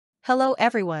Hello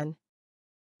everyone.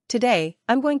 Today,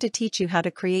 I'm going to teach you how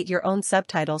to create your own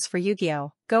subtitles for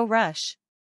Yu-Gi-Oh! Go Rush.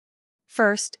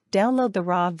 First, download the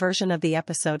raw version of the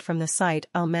episode from the site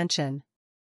I'll mention.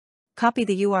 Copy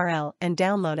the URL and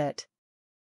download it.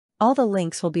 All the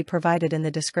links will be provided in the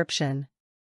description.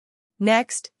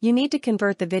 Next, you need to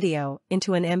convert the video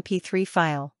into an MP3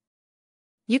 file.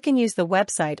 You can use the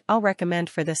website I'll recommend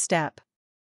for this step.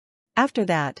 After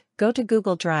that, go to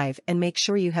Google Drive and make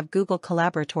sure you have Google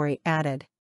Colaboratory added.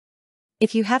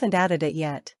 If you haven't added it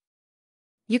yet,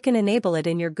 you can enable it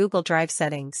in your Google Drive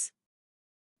settings.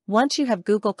 Once you have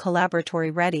Google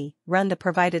Colaboratory ready, run the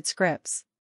provided scripts.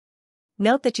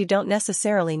 Note that you don't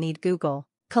necessarily need Google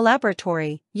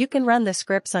Colaboratory, you can run the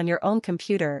scripts on your own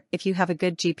computer if you have a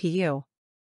good GPU.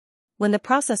 When the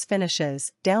process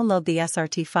finishes, download the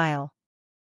SRT file.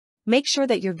 Make sure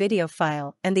that your video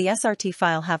file and the SRT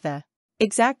file have the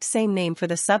exact same name for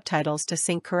the subtitles to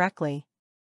sync correctly.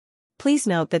 Please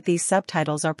note that these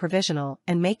subtitles are provisional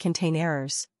and may contain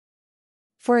errors.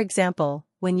 For example,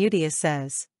 when Yugioh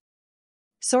says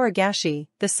Soragashi,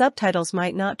 the subtitles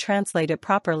might not translate it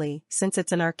properly since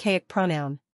it's an archaic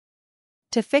pronoun.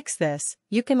 To fix this,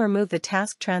 you can remove the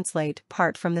task translate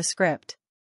part from the script.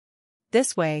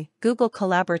 This way, Google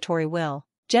Colaboratory will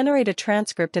generate a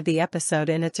transcript of the episode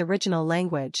in its original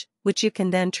language, which you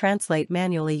can then translate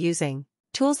manually using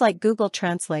tools like Google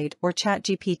Translate or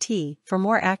ChatGPT for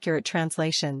more accurate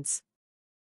translations.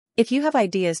 If you have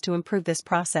ideas to improve this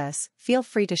process, feel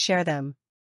free to share them.